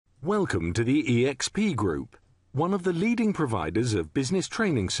Welcome to the EXP Group, one of the leading providers of business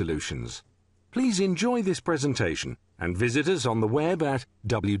training solutions. Please enjoy this presentation and visit us on the web at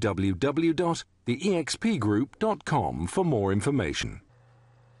www.theexpgroup.com for more information.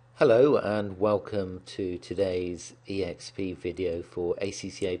 Hello and welcome to today's EXP video for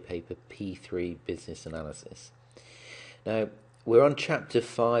ACCA paper P3 Business Analysis. Now, we're on chapter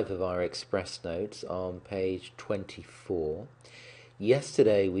 5 of our express notes on page 24.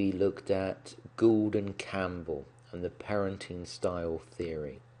 Yesterday we looked at Gould and Campbell and the parenting style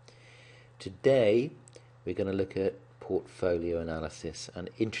theory. Today we're going to look at portfolio analysis and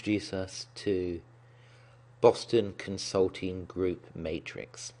introduce us to Boston Consulting Group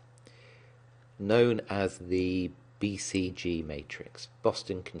Matrix, known as the BCG Matrix,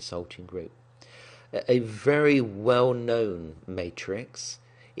 Boston Consulting Group. A very well-known matrix.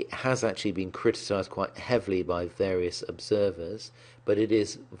 It has actually been criticised quite heavily by various observers, but it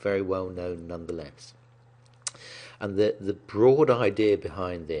is very well known nonetheless. And the broad idea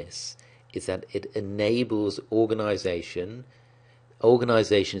behind this is that it enables organisations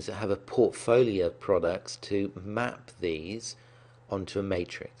that have a portfolio of products to map these onto a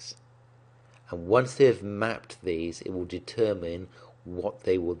matrix. And once they've mapped these, it will determine what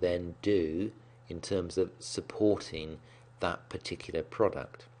they will then do in terms of supporting that particular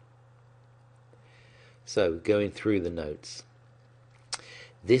product. So, going through the notes.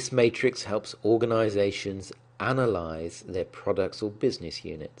 This matrix helps organizations analyze their products or business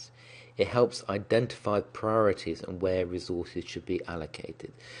units. It helps identify priorities and where resources should be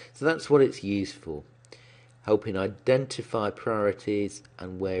allocated. So that's what it's used for, helping identify priorities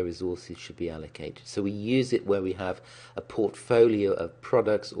and where resources should be allocated. So we use it where we have a portfolio of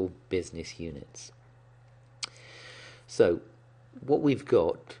products or business units. So what we've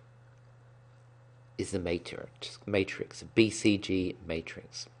got is the matrix, a BCG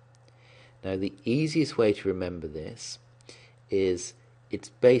matrix. Now the easiest way to remember this is it's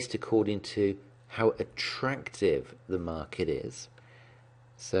based according to how attractive the market is.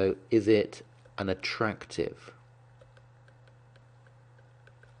 So is it an attractive?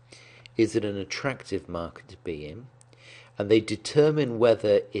 Is it an attractive market to be in? And they determine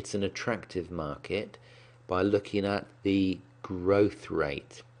whether it's an attractive market by looking at the growth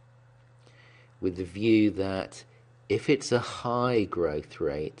rate, with the view that if it's a high growth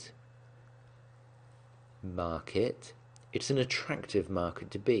rate market, it's an attractive market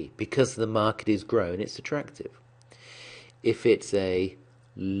to be. Because the market is growing, it's attractive. If it's a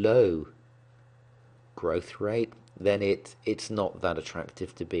low growth rate, then it's not that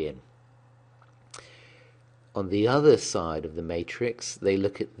attractive to be in. On the other side of the matrix, they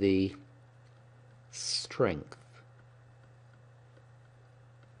look at the strength.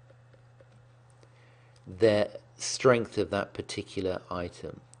 Their strength of that particular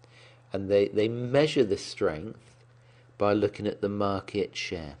item. And they measure the strength by looking at the market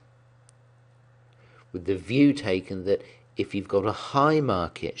share, with the view taken that if you've got a high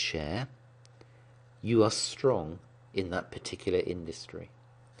market share, you are strong in that particular industry.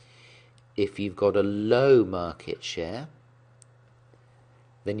 If you've got a low market share,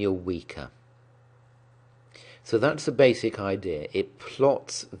 then you're weaker. So that's the basic idea. It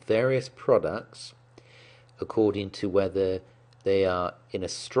plots various products according to whether they are in a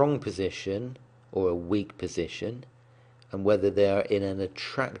strong position or a weak position, and whether they are in an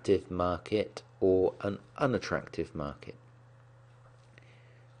attractive market or an unattractive market.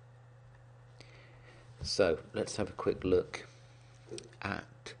 So let's have a quick look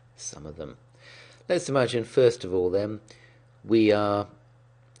at some of them. Let's imagine first of all then we are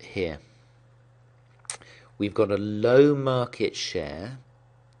here. We've got a low market share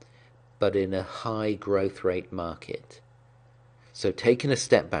but in a high growth rate market. So taking a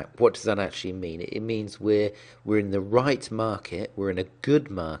step back, what does that actually mean? It means we're in the right market, we're in a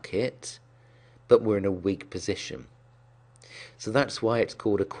good market, but we're in a weak position. So that's why it's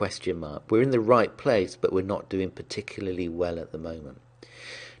called a question mark. We're in the right place, but we're not doing particularly well at the moment.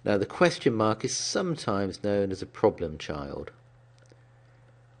 Now the question mark is sometimes known as a problem child.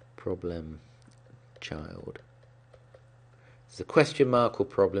 Problem child. So question mark or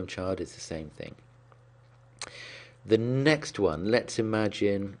problem child is the same thing. The next one, let's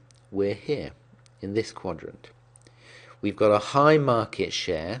imagine we're here in this quadrant. We've got a high market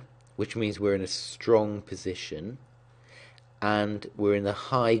share, which means we're in a strong position, and we're in a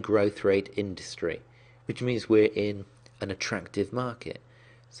high growth rate industry, which means we're in an attractive market.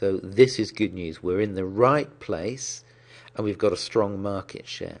 So this is good news. We're in the right place and we've got a strong market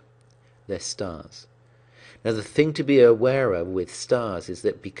share. They're stars. Now the thing to be aware of with stars is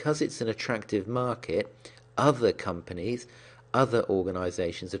that because it's an attractive market, other companies other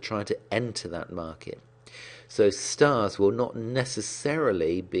organisations are trying to enter that market. So stars will not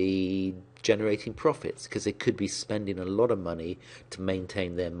necessarily be generating profits because they could be spending a lot of money to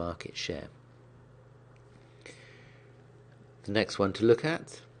maintain their market share. The next one to look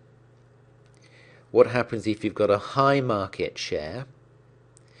at: what happens if you've got a high market share?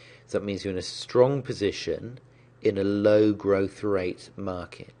 So that means you're in a strong position in a low growth rate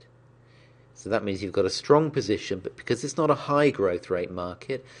market. So that means you've got a strong position, but because it's not a high growth rate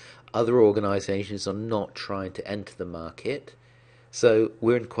market, other organisations are not trying to enter the market. So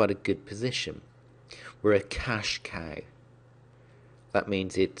we're in quite a good position. We're a cash cow. That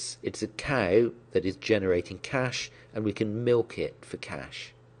means it's a cow that is generating cash, and we can milk it for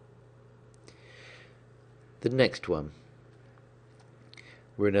cash. The next one: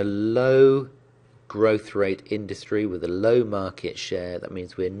 we're in a low growth rate industry with a low market share. That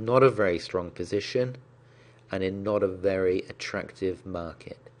means we're not a very strong position and in not a very attractive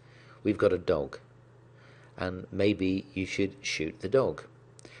market. We've got a dog, and maybe you should shoot the dog.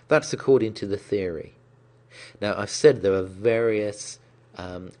 That's according to the theory. Now, I've said there are various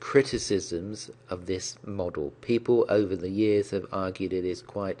criticisms of this model. People over the years have argued it is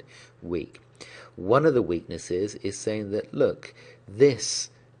quite weak. One of the weaknesses is saying that, look, this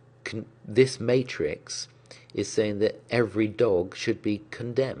matrix is saying that every dog should be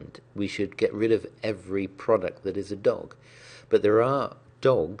condemned. We should get rid of every product that is a dog. But there are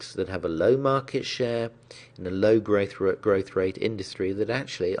dogs that have a low market share in a low growth rate industry that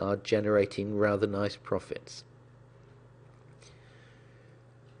actually are generating rather nice profits.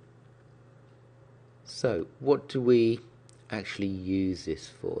 So what do we actually use this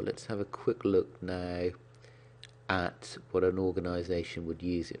for? Let's have a quick look now at what an organisation would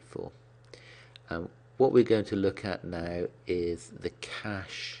use it for. What we're going to look at now is the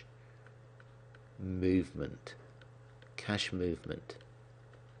cash movement. Cash movement.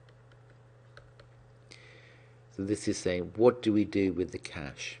 So this is saying, what do we do with the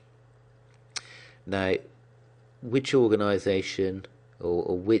cash? Now, which organisation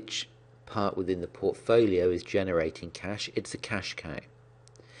or which part within the portfolio is generating cash? It's a cash cow.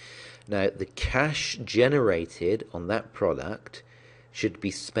 Now, the cash generated on that product should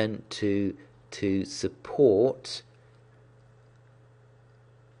be spent to support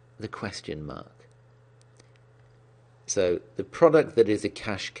the question mark. So the product that is a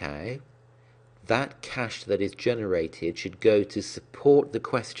cash cow, that cash that is generated should go to support the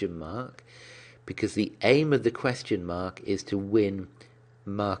question mark, because the aim of the question mark is to win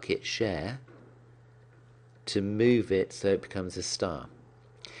market share, to move it so it becomes a star.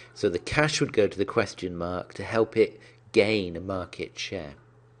 So the cash would go to the question mark to help it gain a market share.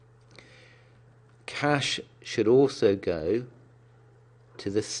 Cash should also go to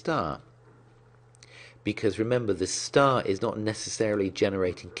the star, because remember, the star is not necessarily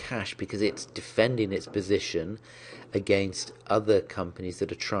generating cash because it's defending its position against other companies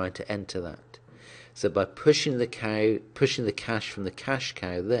that are trying to enter that. So by pushing the cash from the cash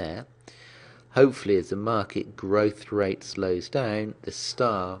cow there, hopefully as the market growth rate slows down, the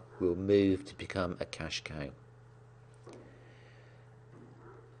star will move to become a cash cow.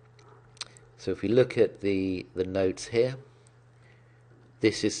 So if we look at the notes here,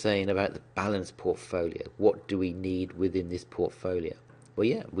 this is saying about the balanced portfolio. What do we need within this portfolio? Well,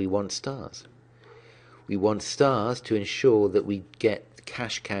 yeah, we want stars. We want stars to ensure that we get the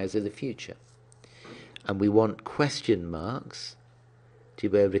cash cows of the future. And we want question marks to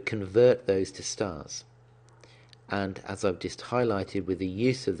be able to convert those to stars. And as I've just highlighted with the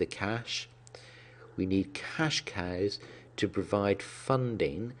use of the cash, we need cash cows to provide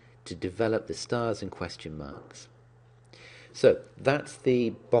funding to develop the stars and question marks. So that's the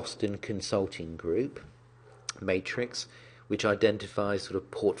Boston Consulting Group matrix, which identifies sort of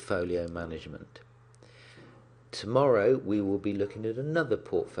portfolio management. Tomorrow we will be looking at another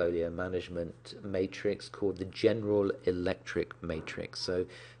portfolio management matrix called the General Electric Matrix. So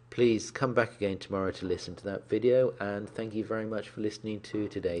please come back again tomorrow to listen to that video, and thank you very much for listening to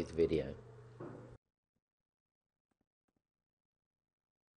today's video.